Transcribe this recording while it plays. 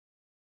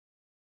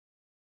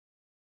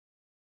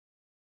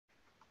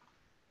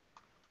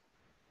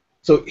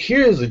So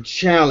here's a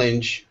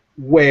challenge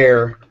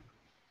where,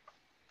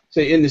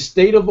 say, in the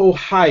state of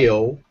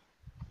Ohio,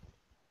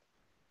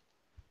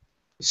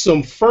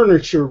 some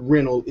furniture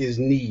rental is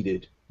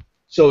needed.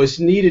 So it's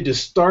needed to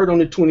start on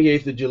the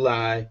 28th of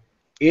July,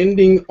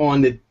 ending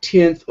on the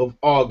 10th of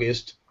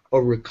August, a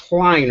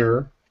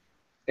recliner,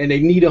 and they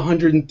need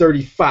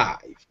 135.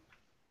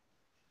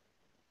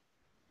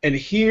 And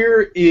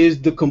here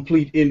is the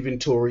complete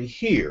inventory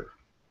here.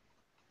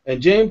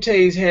 And James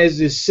Tays has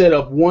this set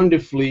up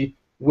wonderfully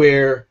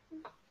where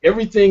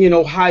everything in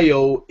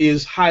Ohio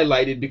is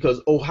highlighted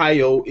because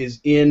Ohio is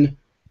in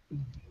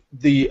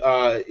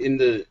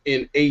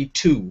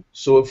A2.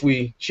 So if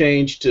we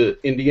change to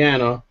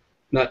Indiana,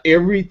 now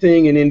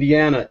everything in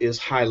Indiana is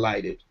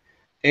highlighted,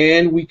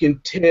 and we can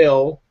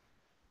tell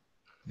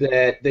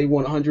that they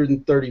want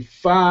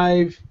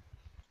 135.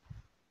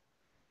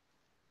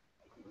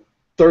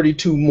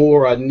 32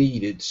 more are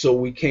needed, so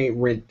we can't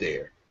rent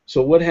there.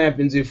 So what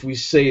happens if we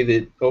say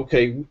that,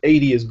 okay,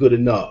 80 is good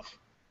enough?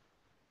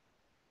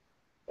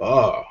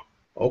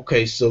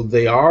 Okay, so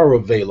they are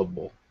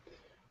available.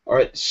 All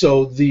right,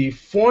 so the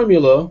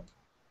formula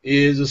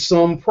is a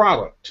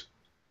SumProduct,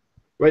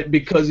 right?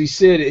 Because he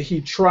said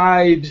he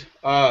tried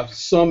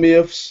some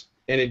ifs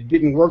and it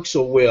didn't work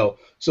so well.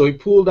 So he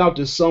pulled out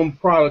the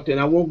SumProduct, and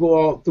I won't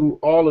go through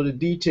all of the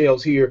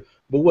details here,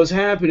 but what's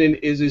happening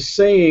is it's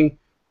saying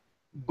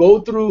go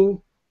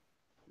through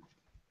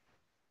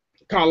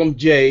column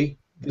J,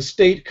 the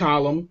state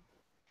column,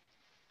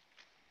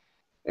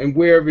 and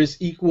wherever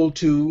it's equal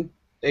to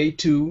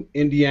A2,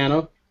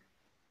 Indiana,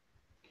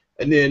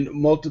 and then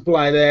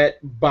multiply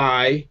that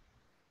by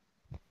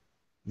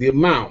the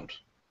amount,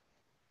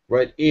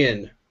 right,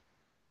 N.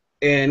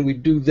 And we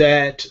do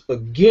that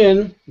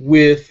again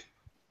with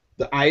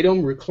the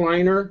item,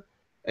 recliner,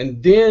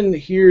 and then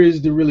here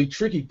is the really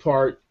tricky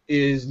part,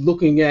 is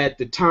looking at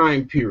the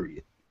time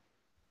period.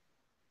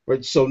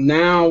 Right, so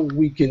now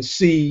we can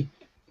see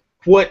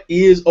what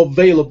is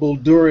available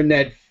during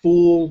that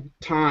full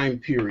time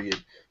period.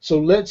 So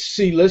let's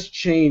see, let's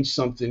change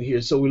something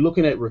here. So we're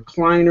looking at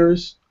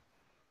recliners.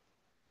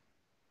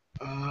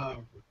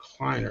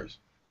 Recliners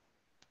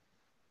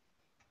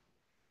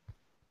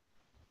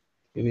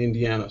in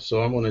Indiana.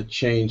 So I'm going to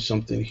change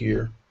something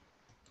here.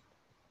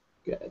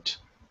 Got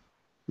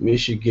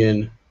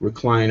Michigan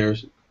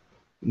recliners.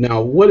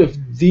 Now, what if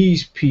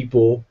these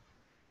people,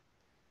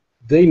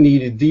 they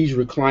needed these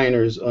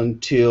recliners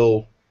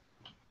until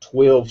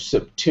 12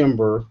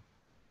 September.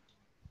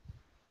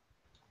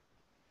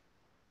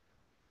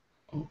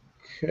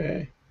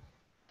 Okay.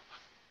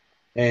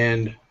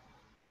 And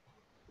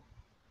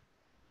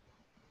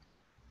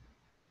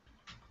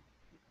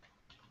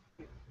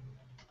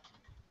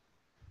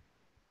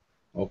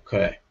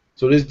okay.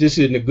 So this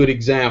isn't a good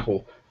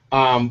example.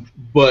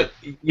 But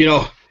you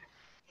know,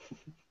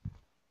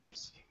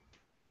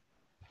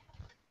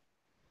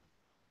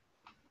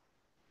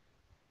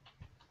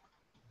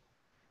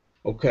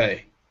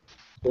 okay.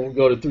 When we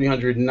go to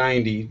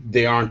 390,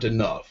 they aren't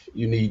enough.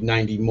 You need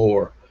 90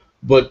 more.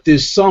 But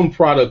this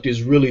SumProduct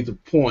is really the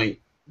point.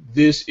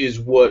 This is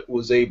what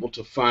was able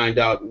to find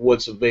out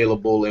what's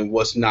available and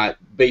what's not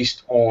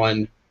based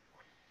on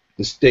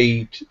the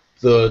state,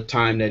 the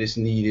time that is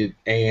needed,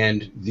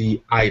 and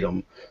the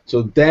item.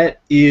 So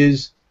that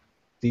is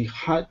the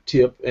hot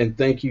tip. And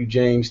thank you,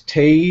 James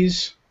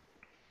Tays.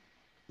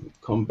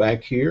 Come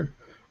back here.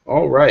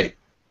 All right.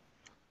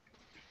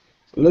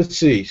 Let's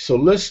see. So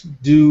let's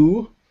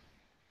do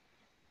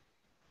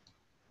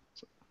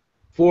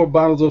 4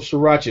 bottles of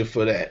sriracha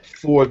for that,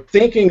 for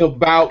thinking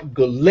about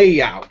the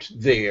layout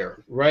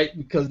there, right?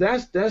 Because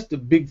that's the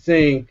big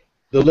thing,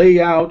 the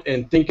layout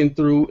and thinking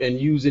through and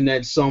using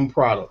that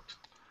SumProduct.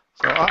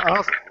 So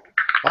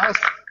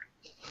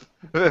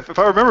if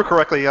I remember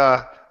correctly,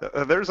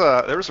 there's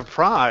a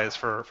prize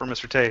for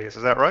Mr. Tays.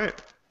 Is that right?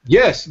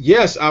 Yes,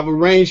 yes. I've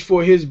arranged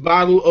for his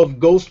bottle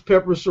of ghost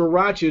pepper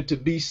sriracha to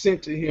be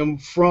sent to him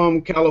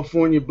from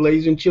California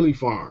Blazing Chili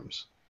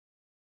Farms.